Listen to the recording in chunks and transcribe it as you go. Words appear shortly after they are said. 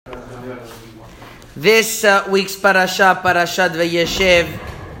This week's parasha, Parashat Vayeshev,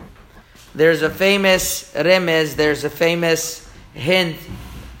 there's a famous remez, there's a famous hint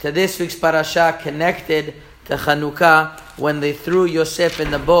to this week's parasha connected to Chanukah. When they threw Yosef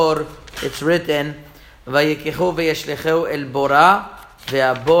in the bor, it's written, Vayikechu vayeshlechu el bora,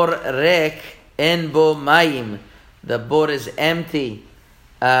 ve'abor rek en bo mayim. The bor is empty.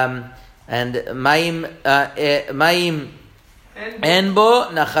 And mayim enbo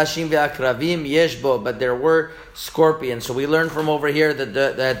nachashim ve'akravim yeshbo, but there were scorpions. So we learned from over here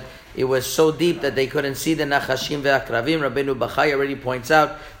that it was so deep that they couldn't see the nachashim ve'akravim. Rabbeinu Bachai already points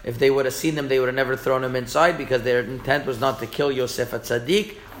out if they would have seen them, they would have never thrown them inside because their intent was not to kill Yosef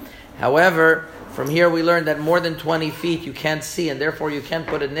HaTzadik. However, from here we learned that more than 20 feet you can't see, and therefore you can't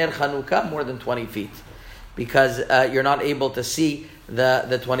put a ner Chanukah more than 20 feet because you're not able to see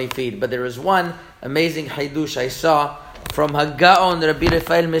the 20 feet. But there is one amazing Hidush I saw from Haggaon Rabbi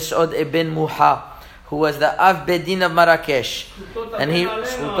Rafael Mesod Ibn Muha, who was the Av Bedin of Marrakesh, and he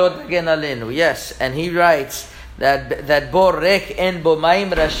yes, and he writes that Bor Rek En Bo Maim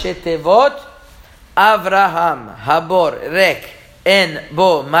Rashi Tevot Avraham, Habor Rek En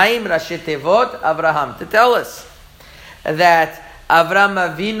Bo Maim Rashi Tevot Avraham, to tell us that Avram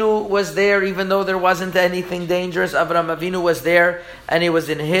Avinu was there, even though there wasn't anything dangerous. Avram Avinu was there, and it was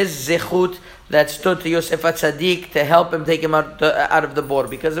in his zichut that stood to Yosef HaTzadik to help him, take him out of the bor.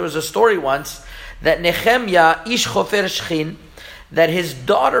 Because there was a story once that Nehemiah, Ish Chofer Shchin, that his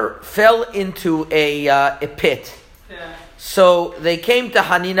daughter fell into a pit. Yeah. So they came to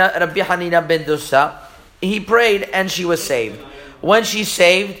Rabbi Hanina ben Dosa. He prayed, and she was saved. When she's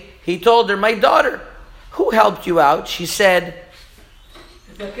saved, he told her, "My daughter, who helped you out?" She said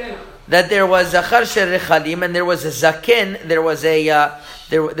that there was a charsher rechalim, and there was a zaken, there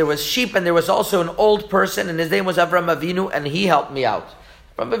was sheep, and there was also an old person, and his name was Avram Avinu, and he helped me out.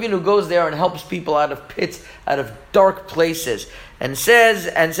 Avram Avinu goes there and helps people out of pits, out of dark places, and says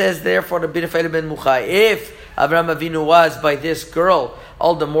therefore to B'Rafael ben Muchai, if Avram Avinu was by this girl,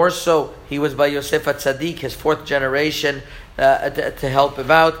 all the more so he was by Yosef HaTzadik, his fourth generation, to help him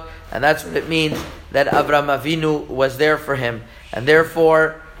out, and that's what it means that Avram Avinu was there for him. And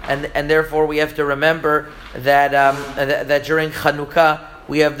therefore we have to remember that during Chanukah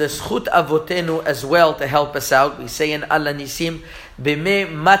we have the Zchut Avotenu as well to help us out. We say in Al hanisim, B'mei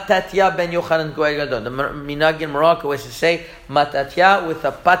Matatia ben Yohanan Kohen Gadol. The minhag in Morocco is to say Matatia with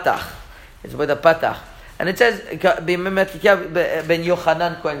a patach. It's with a patach. And it says B'mei Matatia ben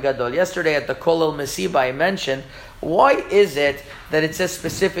Yohanan Kohen Gadol. Yesterday at the Kol El Mesiba I mentioned, why is it that it says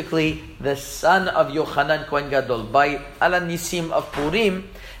specifically the son of Yohanan Kohen Gadol? By Al hanisim of Purim,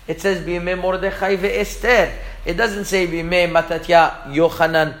 it says B'mei Mordechai ve'Esther. It doesn't say B'mei Matatia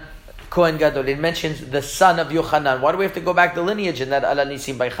Yohanan Kohen Gadol. It mentions the son of Yohanan. Why do we have to go back the lineage in that Al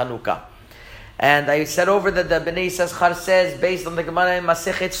hanisim by Chanukah? And I said over that the Bnei Yisachar says, based on the Gemara in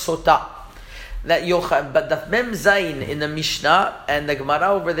Masechet Sotah, that but Daf Mem Zayin in the Mishnah and the Gemara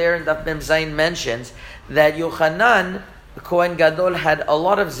over there in Daf Mem Zayin mentions that Yohanan Kohen Gadol had a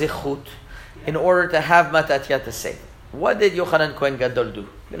lot of zichut in order to have Matatia to say. What did Yohanan Kohen Gadol do?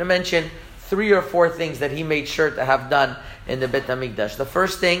 I'm going to mention 3 or 4 things that he made sure to have done in the Bet HaMikdash. The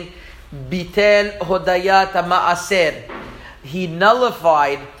first thing, Bitel Hodayat HaMa'aser. He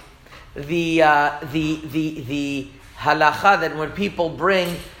nullified the halacha that when people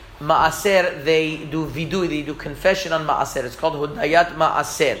bring Ma'aser, they do vidui, they do confession on Ma'aser. It's called Hodayat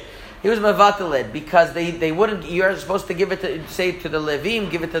Ma'aser. He was mevatel because they wouldn't. You're supposed to give it to, say, to the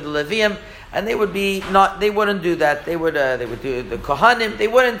Levim, give it to the Levium, and they wouldn't do that. They would do the Kohanim.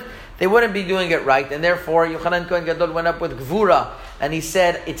 They wouldn't be doing it right, and therefore Yochanan Kohen Gadol went up with Gvura, and he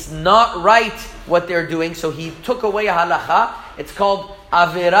said it's not right what they're doing. So he took away a halacha. It's called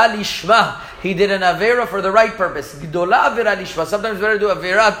Avera Lishma. He did an Avera for the right purpose. Gdola Avera Lishma. Sometimes it's better to do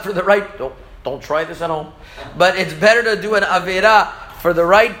Avera for the right. Don't try this at home, but it's better to do an Avera for the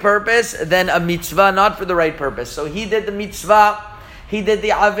right purpose than a mitzvah not for the right purpose. So he did the mitzvah. He did the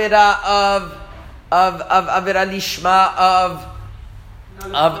Avera of Avera Lishma of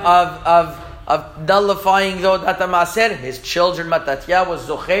nullifying Zodat HaMaser. His children Matatia was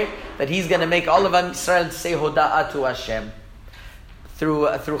zoche that he's going to make all of Am Yisrael say Hoda'ah to Hashem through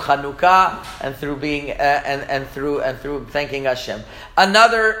Chanukah and through being and through thanking Hashem.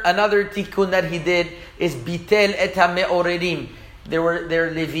 Another tikkun that he did is Bitel et HaMe'orerim. There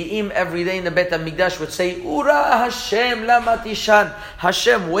Levi'im every day in the Bet HaMikdash would say, Ura Hashem lama tishan.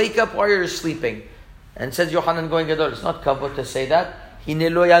 Hashem, wake up while you're sleeping. And says Yohanan Kohen Gadol, it's not kavod to say that. Hashem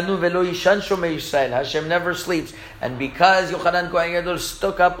never sleeps. And because Yochanan Kohen Gadol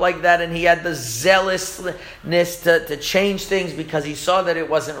stuck up like that, and he had the zealousness to change things because he saw that it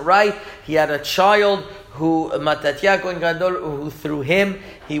wasn't right, he had a child who, Matatia Kohen Gadol, who through him,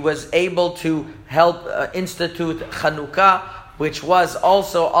 he was able to help institute Chanukah, which was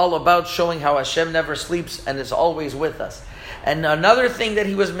also all about showing how Hashem never sleeps and is always with us. And another thing that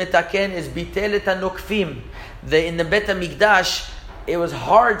he was mitaken is bitelet hanukfim. In the Bet HaMikdash, it was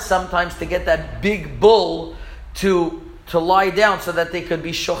hard sometimes to get that big bull to lie down so that they could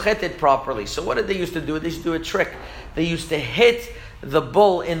be shocheted properly. So what did they used to do? They used to do a trick. They used to hit the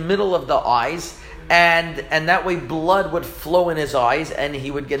bull in middle of the eyes, and that way blood would flow in his eyes, and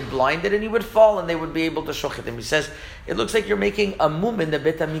he would get blinded, and he would fall, and they would be able to shochet him. He says, it looks like you're making a mum in the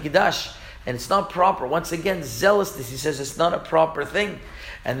Bet HaMikdash, and it's not proper. Once again, zealousness. He says it's not a proper thing,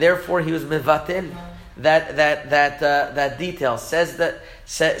 and therefore he was mevatel that detail. Says the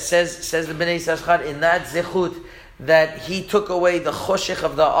Bnei Yissaschar in that zechut that he took away the choshech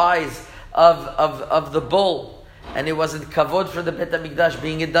of the eyes of the bull, and it wasn't kavod for the Bet HaMikdash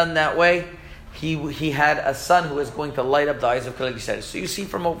being it done that way. He had a son who was going to light up the eyes of Kol Yisrael. So you see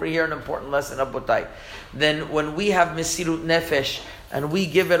from over here an important lesson, Abotai. Then when we have Mesirut Nefesh and we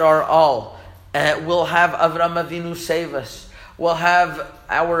give it our all, we'll have Avram Avinu save us. We'll have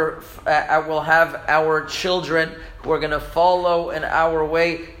our children who are going to follow in our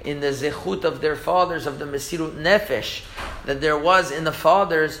way in the zechut of their fathers, of the Mesirut Nefesh that there was in the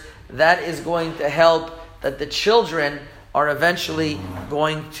fathers. That is going to help that the children are eventually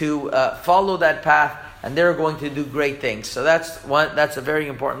going to follow that path, and they're going to do great things. So that's a very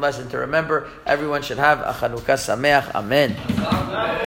important lesson to remember. Everyone should have a Chanukah Sameach. Amen.